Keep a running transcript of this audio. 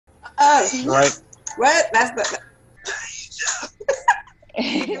Oh, Right. what? That's the.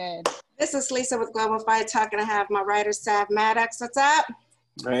 Amen. This is Lisa with Global Fight Talk, and I have my writer, Sav Maddox. What's up?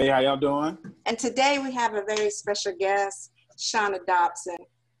 Hey, how y'all doing? And today we have a very special guest, Shana Dobson.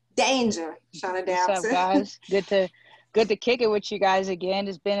 Danger, Shana What's up, Dobson. guys? Good to kick it with you guys again.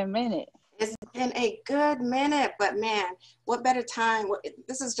 It's been a minute. It's been a good minute, but man, what better time?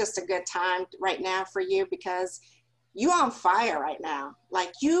 This is just a good time right now for you because you on fire right now.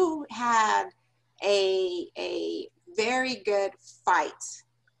 Like you had a very good fight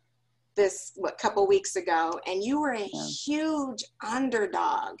this couple weeks ago, and you were a huge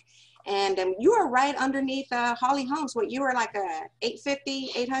underdog, and you were right underneath Holly Holmes. What, you were like a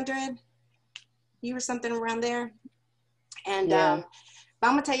 850, 800? You were something around there. And but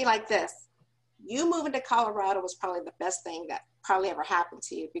I'm gonna tell you like this: you moving to Colorado was probably the best thing that probably ever happened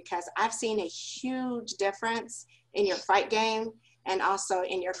to you, because I've seen a huge difference in your fight game and also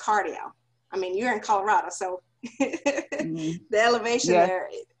in your cardio. I mean, you're in Colorado, so the elevation there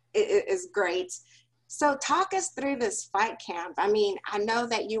is great. So talk us through this fight camp. I mean, I know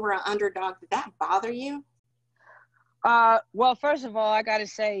that you were an underdog. Did that bother you? Well, first of all, I got to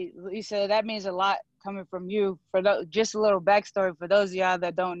say, Lisa, that means a lot coming from you. Just a little backstory for those of y'all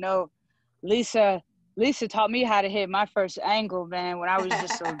that don't know, Lisa taught me how to hit my first angle, man, when I was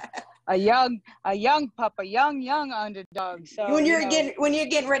just a young pup, a young underdog. So when you're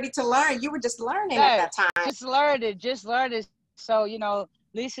getting ready to learn, you were just learning at that time. Just learned it. So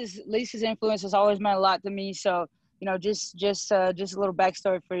Lisa's influence has always meant a lot to me. So just a little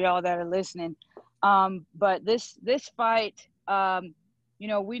backstory for y'all that are listening. But this fight,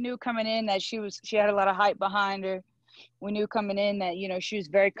 we knew coming in that she had a lot of hype behind her. We knew coming in that she was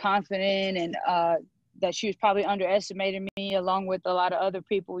very confident, and that she was probably underestimating me, along with a lot of other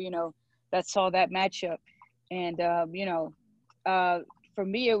people that saw that matchup. And for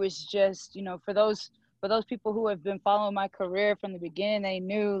me, it was just for those people who have been following my career from the beginning, they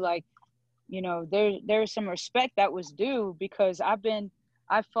knew there was some respect that was due, because I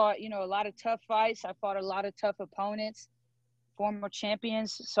fought a lot of tough fights. I fought a lot of tough opponents, former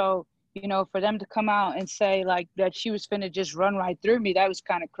champions. So for them to come out and say that she was finna just run right through me, that was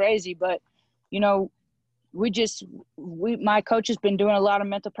kind of crazy. But my coach has been doing a lot of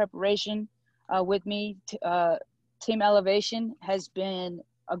mental preparation with me. Team Elevation has been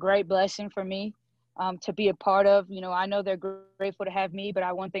a great blessing for me to be a part of. I know they're grateful to have me, but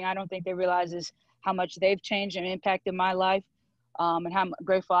one thing I don't think they realize is how much they've changed and impacted my life, and how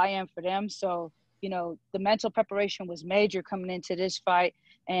grateful I am for them. So, the mental preparation was major coming into this fight,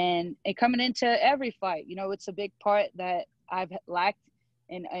 and coming into every fight. It's a big part that I've lacked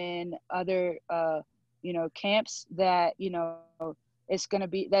in other camps, that it's going to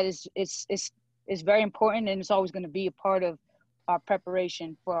be, that it's very important, and it's always going to be a part of our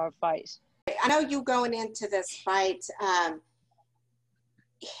preparation for our fights. I know you going into this fight,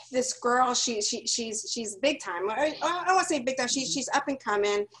 this girl, she's big time. I don't want to say big time. She's up and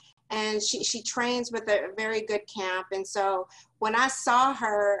coming, and she trains with a very good camp. And so when I saw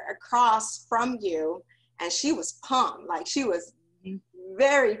her across from you, and she was pumped, like she was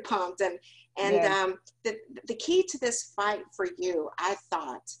very pumped, and the key to this fight for you, I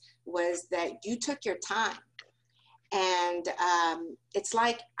thought, was that you took your time. And it's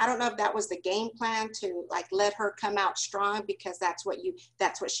like, I don't know if that was the game plan, to let her come out strong, because that's what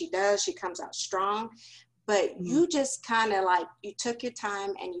she does. She comes out strong. But you just kind of you took your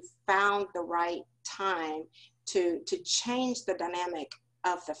time, and you found the right time to change the dynamic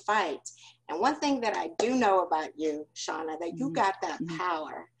of the fight. And one thing that I do know about you, Shana, that you got that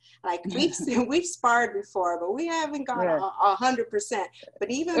power. We've sparred before, but we haven't gone 100%.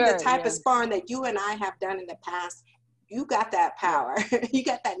 But even the type of sparring that you and I have done in the past, you got that power. You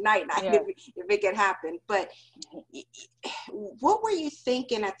got that night if it could happen. But what were you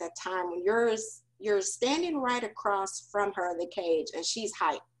thinking at that time when you're standing right across from her in the cage, and she's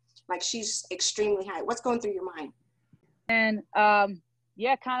hype, she's extremely hype? What's going through your mind? And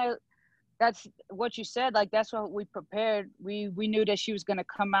kind of, that's what you said. That's what we prepared. We knew that she was going to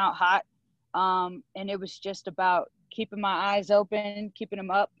come out hot, and it was just about keeping my eyes open, keeping them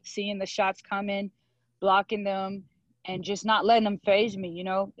up, seeing the shots coming, blocking them, and just not letting them phase me.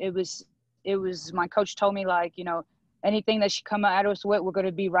 It was my coach told me, anything that she come at us with, we're going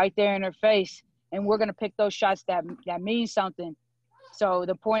to be right there in her face, and we're going to pick those shots that mean something. So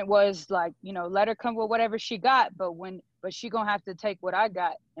the point was let her come with whatever she got, but she going to have to take what I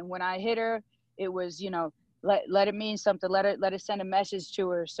got. And when I hit her, it was, let it mean something. Let it send a message to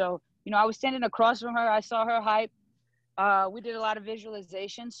her. So, I was standing across from her. I saw her hype. We did a lot of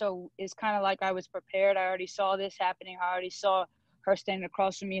visualization. So it's kind of like I was prepared. I already saw this happening. I already saw her standing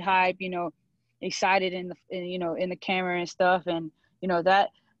across from me, hype, excited in the camera and stuff. And,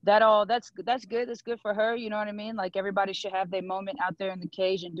 that's good. That's good for her. You know what I mean? Like, everybody should have their moment out there in the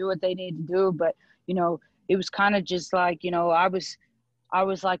cage and do what they need to do. But, it was kind of just like, I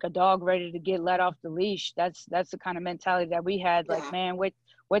was like a dog ready to get let off the leash. That's the kind of mentality that we had. Like, man, wait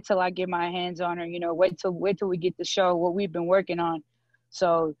till I get my hands on her. Wait till we get to show what we've been working on.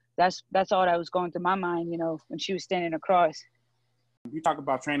 So that's all that was going through my mind, when she was standing across. You talk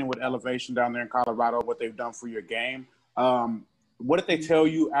about training with Elevation down there in Colorado, what they've done for your game. What did they tell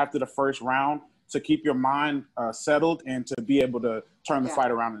you after the first round to keep your mind settled and to be able to turn the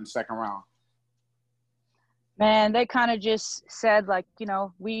fight around in the second round? Man, they kind of just said, like,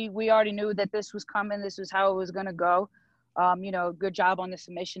 we already knew that this was coming. This was how it was going to go. Good job on the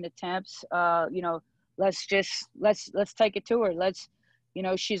submission attempts. Let's take it to her.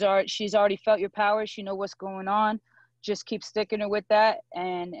 She's already felt your power. She know what's going on. Just keep sticking her with that.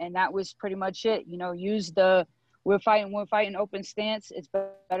 And that was pretty much it. We're fighting open stance. It's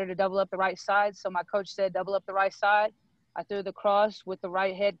better to double up the right side. So my coach said, double up the right side. I threw the cross with the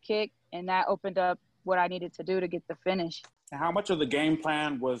right head kick, and that opened up what I needed to do to get the finish. How much of the game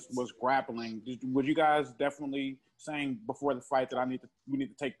plan was grappling? Were you guys definitely saying before the fight that we need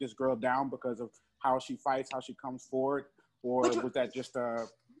to take this girl down because of how she fights, how she comes forward, or was that just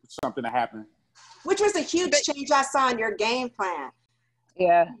something that happened? Which was a huge change I saw in your game plan.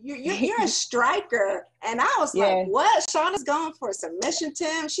 Yeah. You're a striker. And I was like, what? Shauna's going for a submission,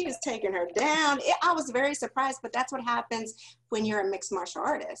 Tim. She is taking her down. I was very surprised, but that's what happens when you're a mixed martial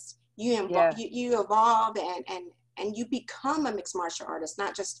artist. You evolve and you become a mixed martial artist,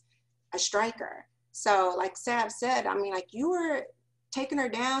 not just a striker. So like Sav said, I mean, like, you were taking her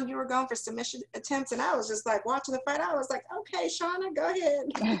down, you were going for submission attempts, and I was just like watching the fight. I was like, okay, Shana, go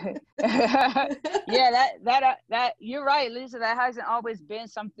ahead. Yeah, that you're right, Lisa. That hasn't always been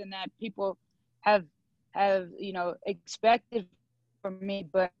something that people have expected from me.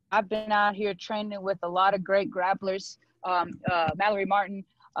 But I've been out here training with a lot of great grapplers, Mallory Martin,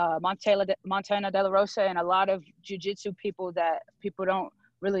 Montana De La Rosa, and a lot of jiu-jitsu people that people don't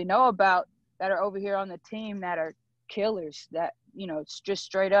really know about that are over here on the team that are killers, that it's just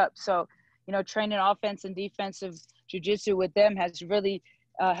straight up. So training offense and defensive jiu-jitsu with them has really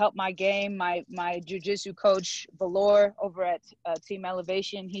helped my game. My jiu-jitsu coach Valor over at Team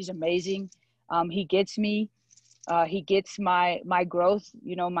Elevation, he's amazing. He gets me. He gets my growth,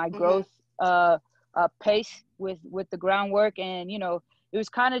 my growth pace with the groundwork. And it was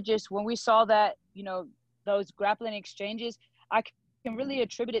kind of just when we saw that, those grappling exchanges, I can really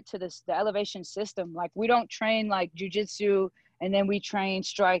attribute it to the Elevation system. Like, we don't train like jiu-jitsu and then we train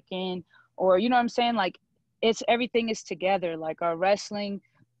striking, or, you know what I'm saying? Like, everything is together. Like, our wrestling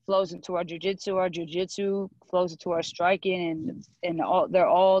flows into our jiu-jitsu flows into our striking, and they're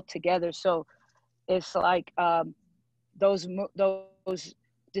all together. So it's like those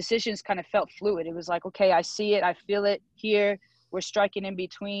decisions kind of felt fluid. It was like, okay, I see it, I feel it here. We're striking in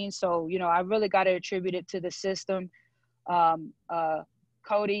between. So, I really got to attribute it to the system.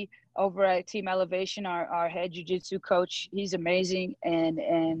 Cody over at Team Elevation, our head jiu-jitsu coach, he's amazing.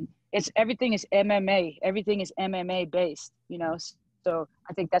 And everything is MMA. Everything is MMA based, so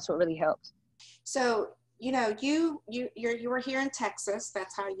I think that's what really helps. So, you were here in Texas.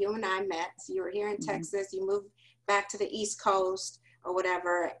 That's how you and I met. So you were here in Texas. You moved back to the East Coast or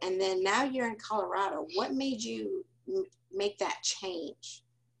whatever. And then now you're in Colorado. What made you make that change?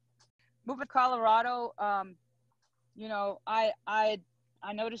 Moving to Colorado,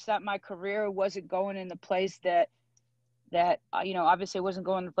 I noticed that my career wasn't going in the place that obviously it wasn't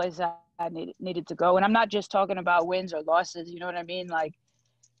going in the place that I needed to go. And I'm not just talking about wins or losses, you know what I mean? Like,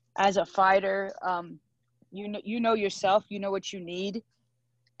 as a fighter, you know yourself, you know what you need.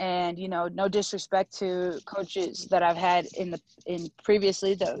 And, no disrespect to coaches that I've had in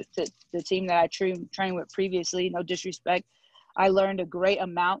previously, the team that I trained with previously, no disrespect. I learned a great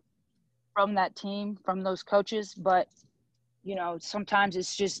amount from that team, from those coaches. But, sometimes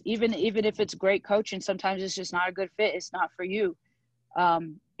it's just, even if it's great coaching, sometimes it's just not a good fit. It's not for you.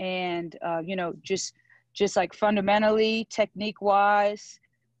 Just like fundamentally, technique wise,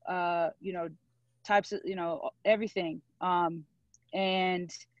 types of, everything. And,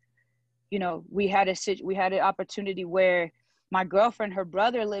 we had an opportunity where my girlfriend, her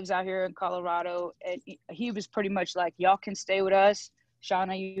brother lives out here in Colorado, and he was pretty much like, y'all can stay with us.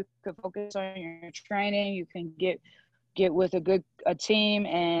 Shana, you can focus on your training. You can get with a team.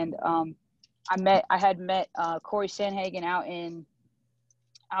 And I had met Corey Sandhagen out in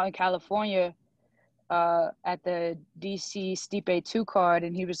California at the DC Stipe 2 card,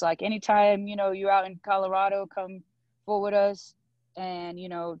 and he was like, anytime you're out in Colorado, come forward with us. And, you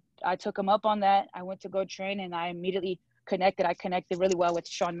know, I took him up on that. I went to go train and I immediately connected. I connected really well with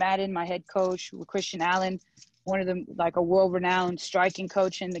Sean Madden, my head coach, with Christian Allen, one of them, like a world-renowned striking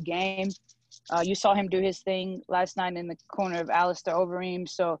coach in the game. You saw him do his thing last night in the corner of Alistair Overeem.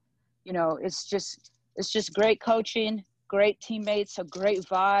 So, you know, it's just great coaching, great teammates, a great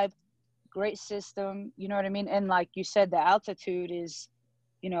vibe, great system. You know what I mean? And like you said, the altitude is,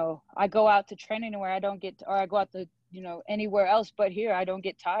 you know, I go out to train anywhere I don't get, or I go out to, you know, anywhere else but here, I don't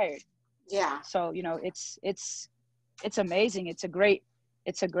get tired. Yeah. So, you know, it's amazing. It's a great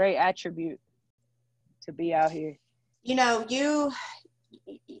attribute to be out here. You know, you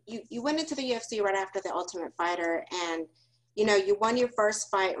went into the UFC right after the Ultimate Fighter, and you know, you won your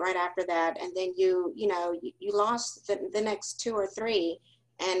first fight right after that, and then you lost the next two or three,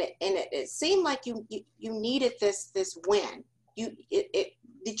 and it seemed like you needed this win.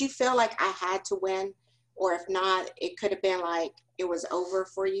 Did you feel like I had to win, or if not, it could have been like it was over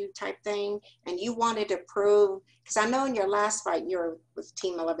for you type thing, and you wanted to prove, because I know in your last fight you were with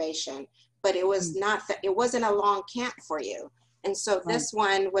Team Elevation, but it was not that, it wasn't a long camp for you. And so this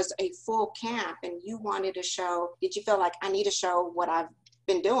one was a full camp, and you wanted to show, did you feel like I need to show what I've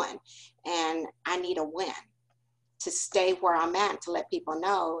been doing, and I need a win to stay where I'm at, to let people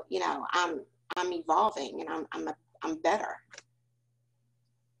know, you know, I'm evolving and I'm better.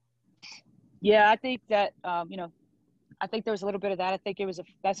 Yeah, I think that, you know, I think there was a little bit of that. I think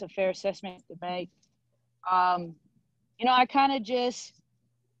that's a fair assessment to make. You know, I kind of just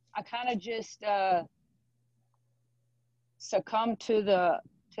succumb to the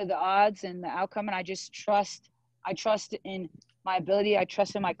odds and the outcome, and I trust in my ability, I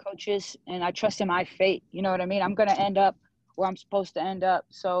trust in my coaches, and I trust in my fate. You know what I mean? I'm going to end up where I'm supposed to end up.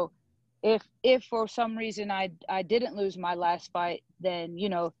 So if for some reason I didn't lose my last fight, then, you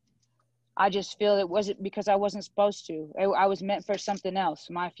know, I just feel it wasn't because I wasn't supposed to. I was meant for something else.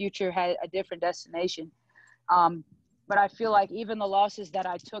 My future had a different destination. But I feel like even the losses that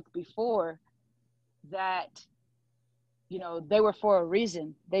I took before that, you know, they were for a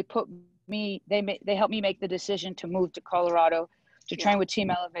reason. They helped me make the decision to move to Colorado, to train with Team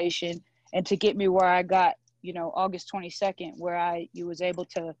Elevation, and to get me where I got, you know, August 22nd, where you was able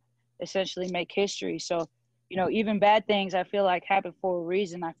to essentially make history. So, you know, even bad things I feel like happen for a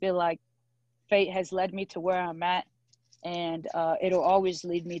reason. I feel like fate has led me to where I'm at, and it'll always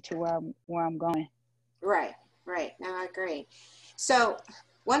lead me to where I'm going. Right. No, I agree. So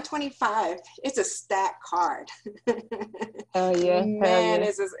 125, it's a stacked card. Oh yeah. Man,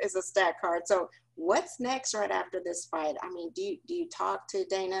 it's a stacked card. So what's next right after this fight? I mean, do you talk to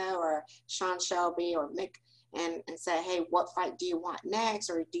Dana or Sean Shelby or Mick and say, hey, what fight do you want next?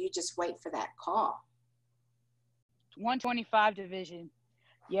 Or do you just wait for that call? 125 division.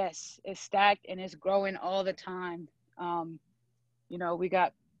 Yes, it's stacked and it's growing all the time. You know, we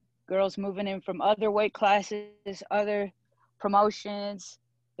got girls moving in from other weight classes, other promotions,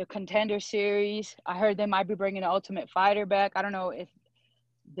 the Contender Series. I heard they might be bringing the Ultimate Fighter back. I don't know if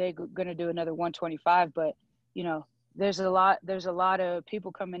they're going to do another 125, but, you know, there's a lot of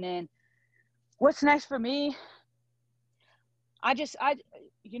people coming in. What's next for me? I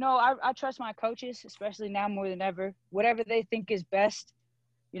trust my coaches, especially now more than ever. Whatever they think is best,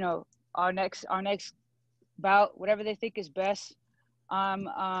 you know, our next bout, whatever they think is best,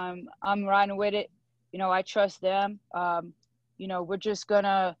 I'm riding with it. You know, I trust them. You know, we're just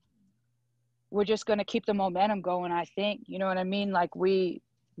gonna keep the momentum going, I think. You know what I mean? Like we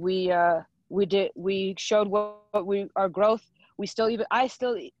showed our growth. I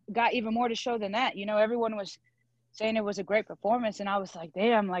still got even more to show than that. You know, everyone was saying it was a great performance, and I was like,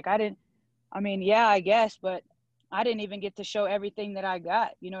 damn, like yeah, I guess, but I didn't even get to show everything that I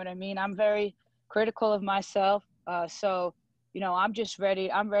got. You know what I mean? I'm very critical of myself. So, you know, I'm just ready.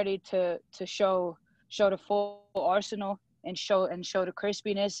 I'm ready to show the full arsenal and show the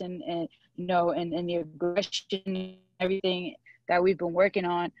crispiness and you know, and the aggression and everything that we've been working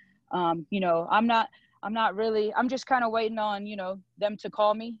on. You know, I'm just kind of waiting on, you know, them to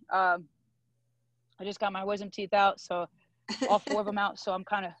call me. I just got my wisdom teeth out, so all four of them out. So I'm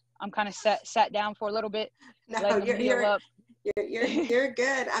kind of sat down for a little bit. No, you're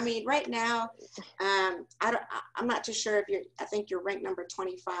good. I mean, right now, I'm not too sure if I think you're ranked number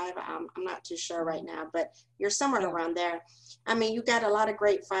 25. I'm not too sure right now, but you're somewhere around there. I mean, you got a lot of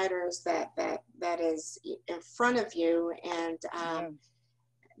great fighters that is in front of you, and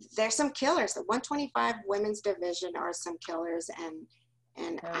there's some killers. The 125 women's division are some killers,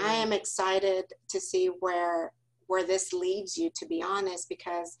 and I am excited to see where this leads you, to be honest,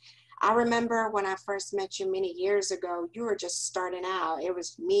 because I remember when I first met you many years ago, you were just starting out. It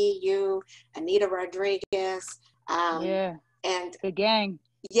was me, you, Anita Rodriguez. And the gang.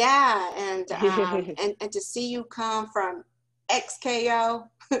 yeah, and to see you come from XKO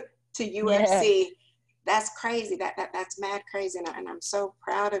to Yeah. UFC, that's crazy. That's mad crazy, and I'm so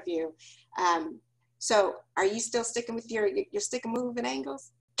proud of you. So are you still sticking with your stick and moving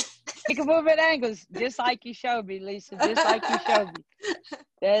angles? You can move at angles, just like you showed me, Lisa. Just like you showed me.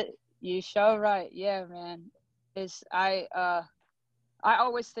 That you show right. Yeah, man. It's I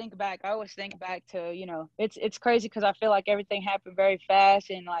always think back. I always think back to, it's crazy because I feel like everything happened very fast,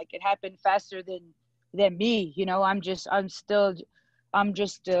 and like it happened faster than me. I'm just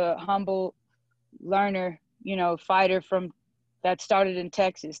a humble learner, fighter from that started in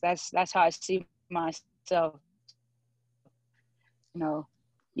Texas. That's how I see myself. Yeah.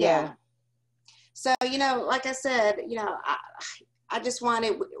 Yeah. So, like I said, I just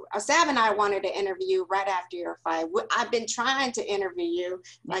wanted, Sav and I wanted to interview you right after your fight. I've been trying to interview you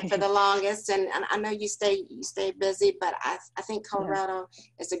like for the longest, and I know you stay busy, but I think Colorado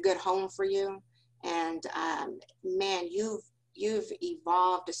is a good home for you. And man, you've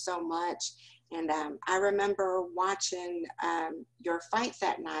evolved so much. And I remember watching your fight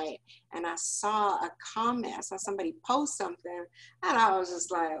that night, and I saw a comment. I saw somebody post something, and I was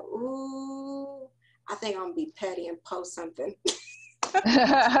just like, ooh, I think I'm gonna be petty and post something. but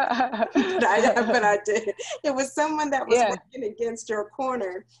I did. It was someone that was working against your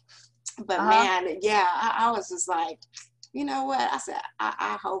corner. But man, yeah, I was just like, you know what? I said,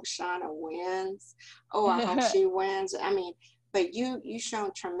 I hope Shana wins. Oh, I hope she wins. I mean, but you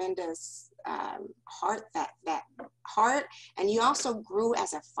shown tremendous heart, that heart, and you also grew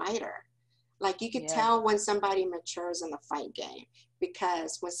as a fighter. Like you could tell when somebody matures in the fight game,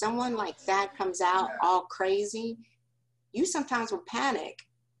 because when someone like that comes out all crazy, you sometimes will panic,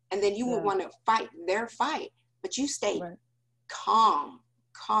 and then you would want to fight their fight, but you stayed calm.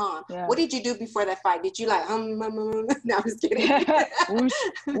 Yeah. What did you do before that fight? Did you like no, I'm just kidding.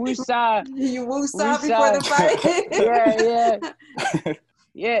 Woosah. You woosah before the fight?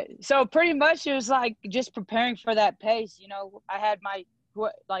 Yeah. So pretty much it was like just preparing for that pace. I had my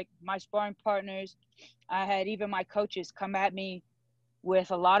sparring partners. I had even my coaches come at me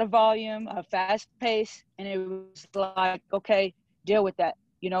with a lot of volume, a fast pace, and it was like, okay, deal with that.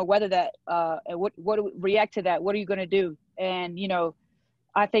 Whether that, what react to that? What are you going to do? And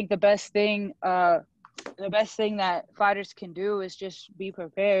I think the best thing that fighters can do is just be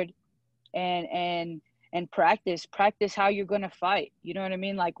prepared and practice how you're going to fight. You know what I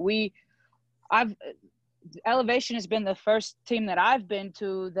mean? Like Elevation has been the first team that I've been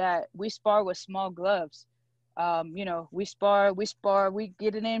to that we spar with small gloves. We spar, we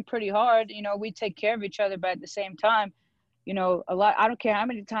get it in pretty hard. We take care of each other, but at the same time, a lot, I don't care how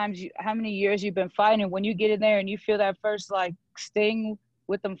many years you've been fighting, when you get in there and you feel that first like sting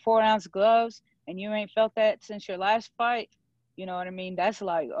with them 4-ounce gloves, and you ain't felt that since your last fight, you know what I mean? That's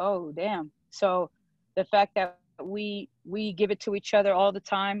like, oh, damn. So the fact that we give it to each other all the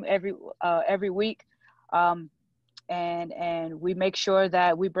time, every week, and we make sure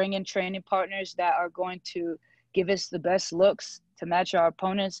that we bring in training partners that are going to give us the best looks to match our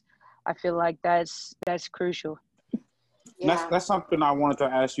opponents. I feel like that's crucial. Yeah. That's something I wanted to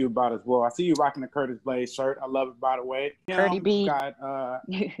ask you about as well. I see you rocking the Curtis Blades shirt. I love it, by the way. Curdy B. You got,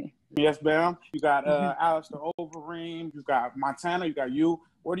 yes, ma'am. You got Alistair Overeem. You got Montana. You got you.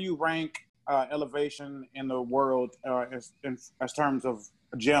 Where do you rank Elevation in the world as terms of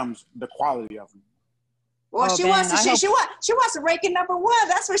gyms, the quality of them? Well, she wants to rank it number 1.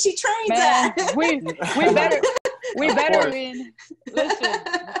 That's where she trains at. we better win. Listen,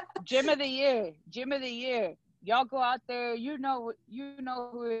 gym of the year. Y'all go out there. You know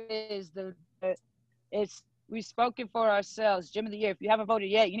who it is. We've spoken for ourselves. Gym of the year. If you haven't voted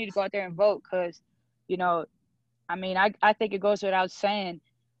yet, you need to go out there and vote, because, I think it goes without saying.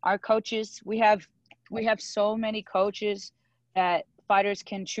 Our coaches, we have so many coaches that fighters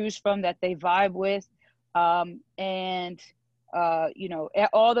can choose from that they vibe with. All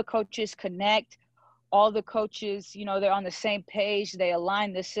the coaches connect. All the coaches, they're on the same page. They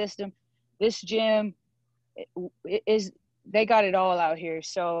align the system. This gym they got it all out here.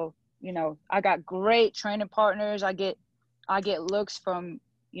 So, I got great training partners. I get looks from,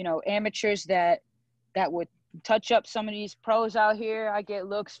 amateurs that would touch up some of these pros out here. I get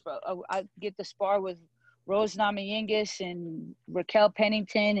looks I get to spar with Rose Namajunas and Raquel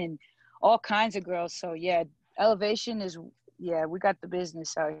Pennington and all kinds of girls. So yeah, Elevation is, we got the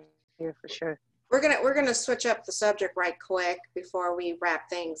business out here for sure. We're gonna switch up the subject right quick before we wrap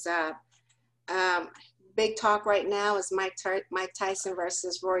things up. Big talk right now is Mike Tyson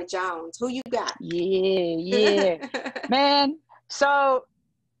versus Roy Jones. Who you got? Yeah, man. So,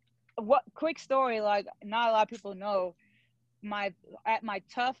 quick story, like not a lot of people know. the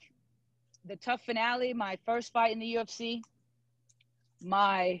tough finale, my first fight in the UFC,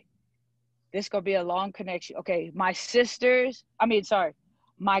 this gonna be a long connection. Okay, my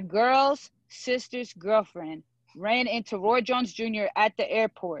girl's sister's girlfriend ran into Roy Jones Jr. at the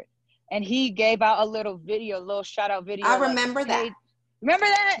airport, and he gave out a little shout out video. I remember that. Remember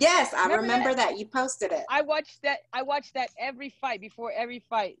that? Yes, I remember that. You posted it. I watched that every fight, before every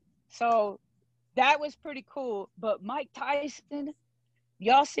fight. So that was pretty cool. But Mike Tyson,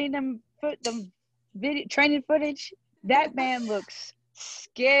 y'all seen them video training footage? That man looks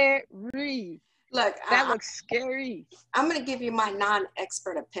scary. Look, that looks scary. I'm gonna give you my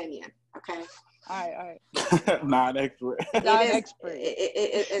non-expert opinion. Okay. All right. Non-expert.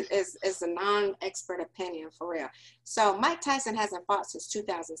 It's a non-expert opinion for real. So Mike Tyson hasn't fought since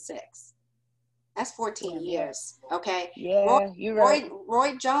 2006. That's 14 years. Okay. Yeah, you're right.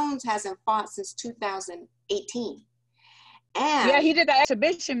 Roy Jones hasn't fought since 2018. And yeah, he did the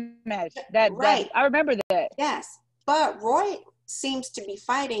exhibition match. Right. I remember that. Yes, but Roy seems to be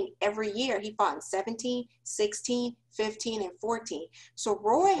fighting every year. He fought in 17, 16, 15, and 14. So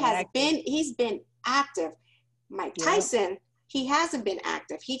Roy he's been active. Mike Tyson, he hasn't been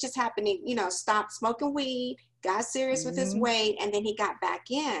active. He just happened to, stop smoking weed, got serious with his weight, and then he got back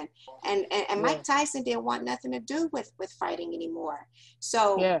in. And Mike Tyson didn't want nothing to do with fighting anymore.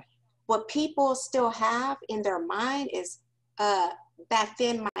 So what people still have in their mind is back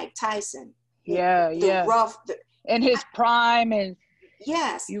then Mike Tyson. The rough, in his prime, and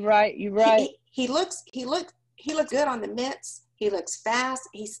yes, you're right. He looks good on the mitts. He looks fast.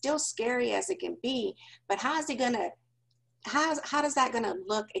 He's still scary as it can be. But how does that gonna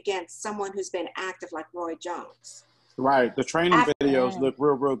look against someone who's been active like Roy Jones? Right. The training videos look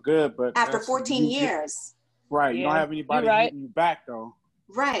real good, but after 14 years. Right. You don't have anybody hitting you back though.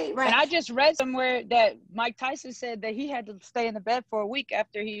 Right. And I just read somewhere that Mike Tyson said that he had to stay in the bed for a week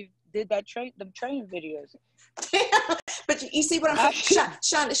after he did the training videos. But you see what I'm saying?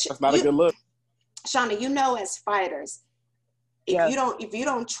 Shana, that's not a good look. Shana, as fighters, if you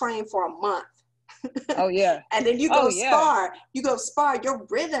don't train for a month, and then you go spar, your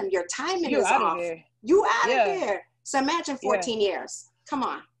rhythm, your timing is off. You out of there. So imagine 14 years. Come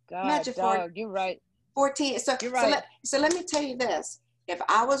on. Imagine you're right. 14. So you're right. So let me tell you this. If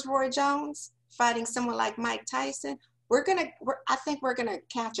I was Roy Jones fighting someone like Mike Tyson, I think we're gonna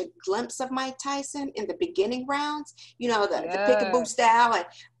catch a glimpse of Mike Tyson in the beginning rounds. The pick-a-boo style,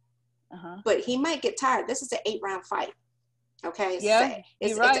 but he might get tired. This is an 8-round fight. Okay.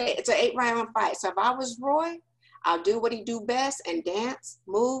 It's an 8-round fight. So if I was Roy, I'll do what he do best and dance,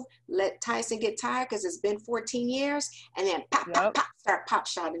 move, let Tyson get tired because it's been 14 years, and then pop, start pop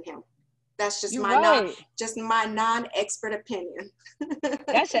shotting him. That's just my non-expert opinion.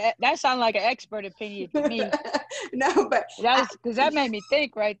 That sounds like an expert opinion to me. No, but because that made me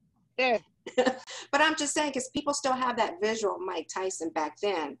think right there. But I'm just saying, because people still have that visual of Mike Tyson back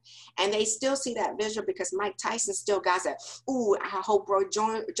then, and they still see that visual because Mike Tyson still got that. Ooh, I hope Roy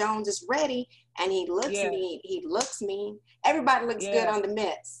Jones is ready, and he looks mean. He looks mean. Everybody looks good on the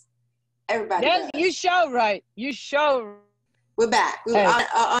mitts. Everybody. Does. You show right. You show. We're back.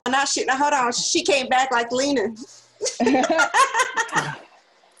 Not shit. Now hold on. She came back like Lena.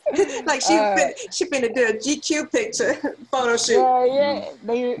 Like she finna do a GQ picture photo shoot. You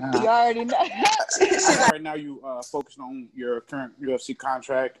already know. Right now you focusing on your current UFC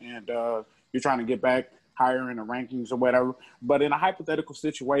contract, and you're trying to get back higher in the rankings or whatever. But in a hypothetical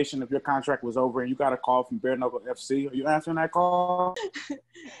situation, if your contract was over and you got a call from Bare Knuckle FC, are you answering that call?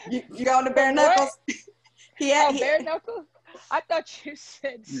 you going to Bare Knuckles? Bare Knuckles? I thought you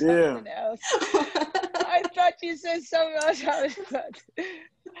said something else. I thought you said something else.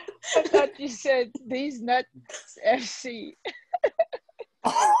 I thought you said These Nuts FC.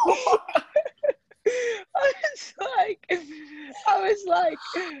 I was like,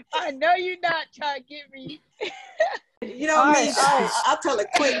 I know you're not trying to get me. You know me. I'll tell a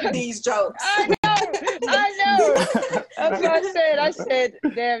quick these jokes. I know. That's what I said. I said,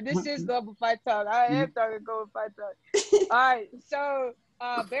 damn, this is Global Fight Talk. I am talking Global Fight Talk. All right, so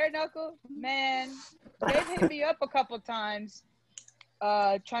Bare Knuckle, man, they've hit me up a couple times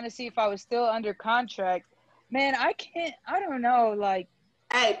trying to see if I was still under contract. Man, I don't know, like.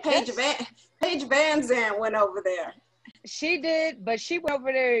 Hey, Paige Van Zandt went over there. She did, but she went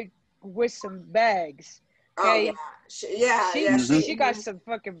over there with some bags. Okay? Oh, yeah. She got some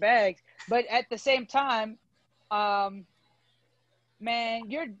fucking bags. But at the same time, man,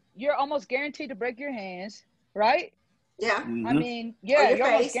 you're almost guaranteed to break your hands, right? Yeah. Mm-hmm. I mean, you're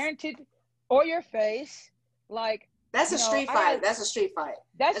almost guaranteed, or your face. Like, that's a street fight. That's a street fight.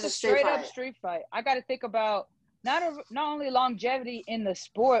 That's a straight up street fight. I got to think about not only longevity in the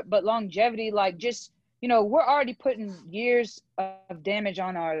sport, but longevity, like just, you know, we're already putting years of damage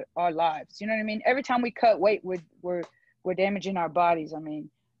on our lives. You know what I mean? Every time we cut weight, we're damaging our bodies. I mean,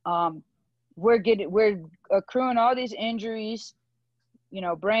 we're accruing all these injuries, you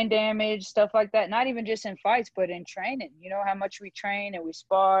know, brain damage, stuff like that. Not even just in fights, but in training. You know how much we train and we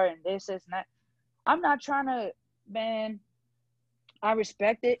spar and this and that. I'm not trying to, man. I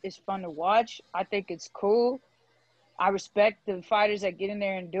respect it. It's fun to watch. I think it's cool. I respect the fighters that get in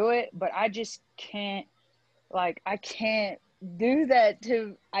there and do it, but I just can't, like, I can't do that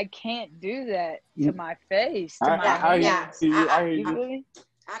to my face, to my hands. I hear You you. feel me?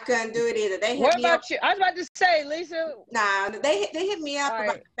 I couldn't do it either. They hit What me up. about you? I was about to say, Lisa. Nah, they hit me up All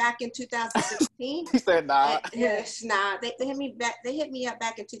right. back in 2016. He said, nah. Yes, nah. They hit me back. They hit me up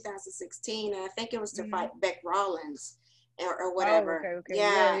back in 2016, and I think it was to fight Beck Rawlins or whatever. Oh, okay.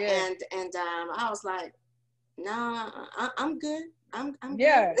 Yeah, Yeah. And I was like, nah, I'm good. I'm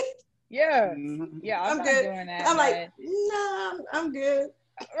Yeah. good. Yeah. Mhm. Yeah, I'm not good. doing that. I'm like, man. nah, I'm good.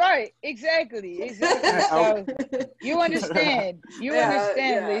 Right, exactly. So you understand. You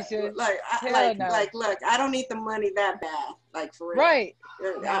understand, yeah. Lisa. Like, Hell no. look, I don't need the money that bad, like for real.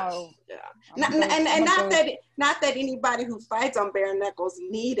 Not that anybody who fights on bare knuckles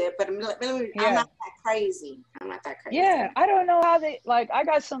need it, but I'm not that crazy. I'm not that crazy. Yeah, I don't know how they, like, I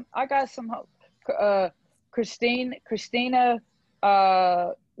got some Christina,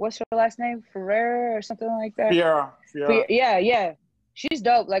 what's her last name? Ferreira or something like that. Yeah. She's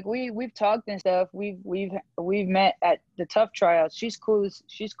dope. Like we've talked and stuff. We've met at the tough tryouts. She's cool.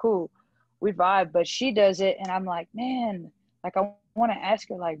 We vibe, but she does it, and I'm like, man, like I want to ask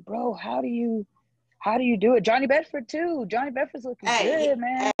her, like, bro, how do you do it? Johnny Bedford too. Johnny Bedford's looking good,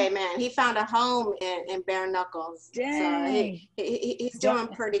 man. Hey, man, he found a home in bare knuckles. Dang. So he's doing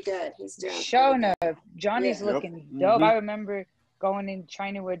pretty good. He's doing Shana. Johnny's looking dope. Mm-hmm. I remember going and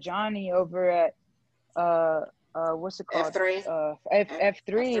training with Johnny over at what's it called?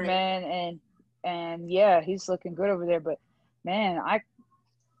 F3, man, and yeah, he's looking good over there. But man, I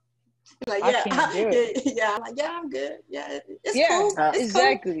can't do it. Yeah, I'm like, yeah, I'm good. Yeah, it's cool. It's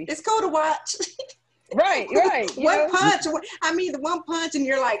exactly. Cool. It's cool to watch. Right. One punch. I mean, the one punch, and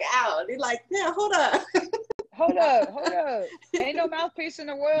you're like out. You're like, yeah, hold up. Hold up. Ain't no mouthpiece in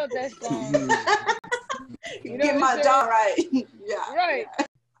the world that's going. Get my jaw right. Yeah. Right. Yeah.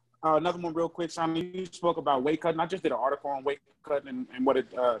 Another one real quick, Shana, you spoke about weight cutting. I just did an article on weight cutting and what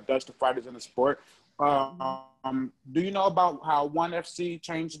it does to fighters in the sport. Do you know about how ONE FC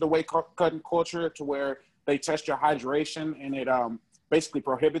changed the weight cutting culture to where they test your hydration and it basically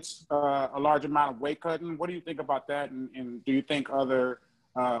prohibits a large amount of weight cutting? What do you think about that? And do you think other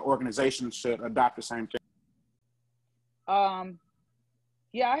organizations should adopt the same thing?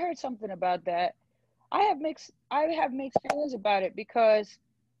 Yeah, I heard something about that. I have mixed feelings about it because,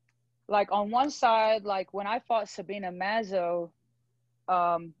 like, on one side, like when I fought Sabina Mazo,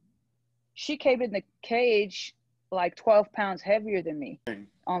 she came in the cage like 12 pounds heavier than me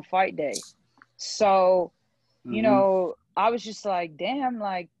on fight day. So, you know, I was just like, damn,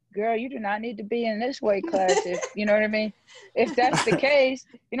 like, girl, you do not need to be in this weight class if, you know what I mean? If that's the case,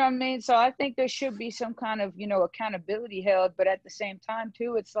 you know what I mean? So I think there should be some kind of, you know, accountability held, but at the same time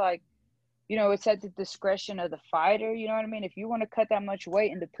too, it's like, you know, it's at the discretion of the fighter, you know what I mean? If you want to cut that much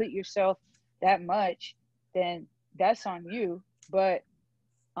weight and deplete yourself that much, then that's on you. But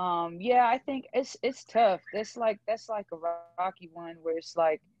yeah, I think it's tough. That's like a rocky one where it's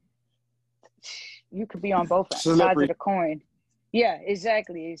like you could be on both sides of the coin. Yeah,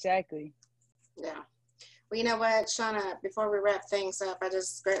 exactly. Yeah. Well, you know what, Shana, before we wrap things up, I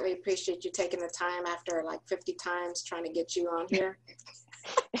just greatly appreciate you taking the time after like 50 times trying to get you on here.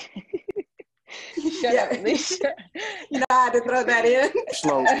 Shut up, Lisa. You know, I had to throw that in.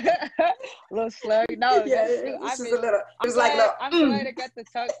 Slow. A little slow. No, yeah, this is a little. I'm glad I got to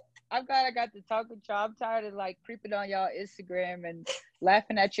talk. I'm glad I got to talk with y'all. I'm tired of like creeping on y'all Instagram and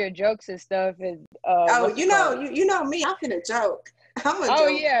laughing at your jokes and stuff. And you know me. I'm gonna joke. I'm gonna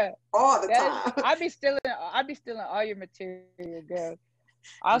joke all the time. I be stealing all your material, girl.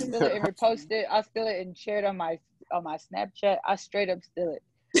 I'll steal it and repost it. I'll steal it and share it on my Snapchat. I straight up steal it.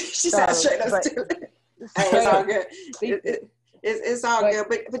 She said straight up steal it. Hey, it's all good. It's all good.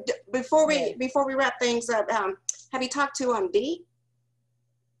 But before we wrap things up, have you talked to D?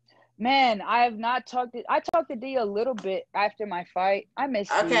 Man, I have not talked to. I talked to D a little bit after my fight. I miss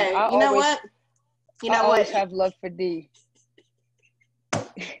D. Okay, you know what? I always have love for D.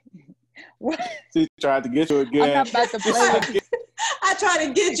 What? She tried to get you again. I'm not about to play with you. I try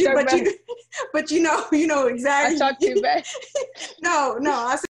to get you, but you know exactly. I talked too bad. No.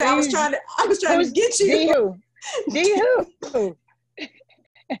 I said I was trying to get you. D who?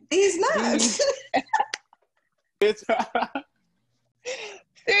 These nuts. It's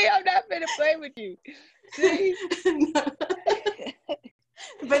See, I'm not gonna play with you. See?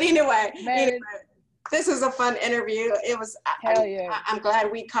 But anyway, Man. This was a fun interview. It was. Hell yeah. I'm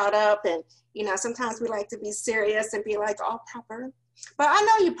glad we caught up, and sometimes we like to be serious and be like all proper. But I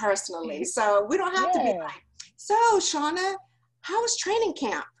know you personally, so we don't have to be like. So, Shana, how was training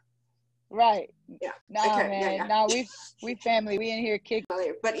camp? Right. Yeah. Nah, okay. man. Yeah. Nah, we family. We in here kicking.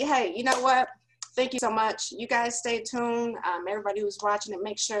 But hey, you know what? Thank you so much. You guys stay tuned. Everybody who's watching it,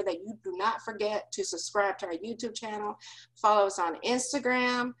 make sure that you do not forget to subscribe to our YouTube channel. Follow us on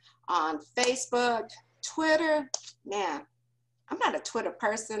Instagram, on Facebook, Twitter. Man, I'm not a Twitter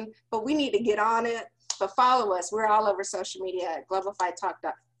person, but we need to get on it. But follow us. We're all over social media at Global Fight Talk.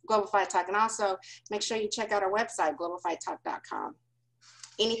 And also make sure you check out our website, globalfighttalk.com.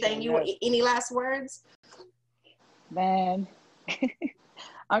 Anything any last words? Man.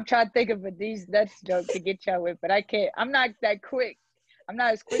 I'm trying to think of a these nuts joke to get y'all with, but I can't. I'm not that quick. I'm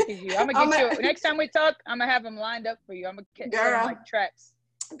not as quick as you. I'm gonna get you. Next time we talk, I'm gonna have them lined up for you. I'm gonna get them like traps.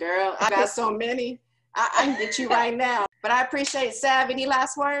 Girl, I got so many. I can get you right now. But I appreciate Sav. Any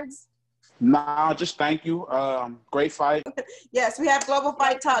last words? Nah, just thank you. Great fight. Yes, we have Global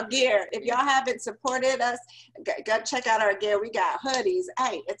Fight Talk gear. If y'all haven't supported us, go check out our gear. We got hoodies.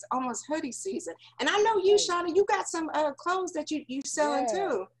 Hey, it's almost hoodie season. And I know you, Shana, you got some clothes that you selling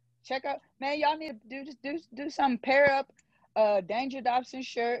too. Check out, man. Y'all need to do something. Pair up Danger Dobson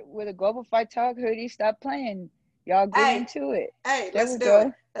shirt with a Global Fight Talk hoodie. Stop playing. Y'all get into it. Hey, there let's we do go.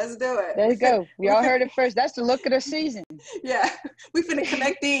 it. Let's do it. There you go. We all heard it first. That's the look of the season. Yeah, we finna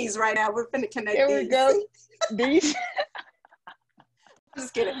connect these right now. We're finna connect Here these. we go. These. I'm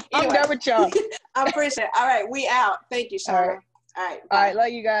just kidding. Anyway, I'm done with y'all. I appreciate it. All right, we out. Thank you, Shana. All right. All right. Love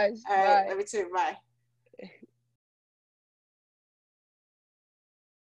you guys. All right. Bye. Love you too. Bye.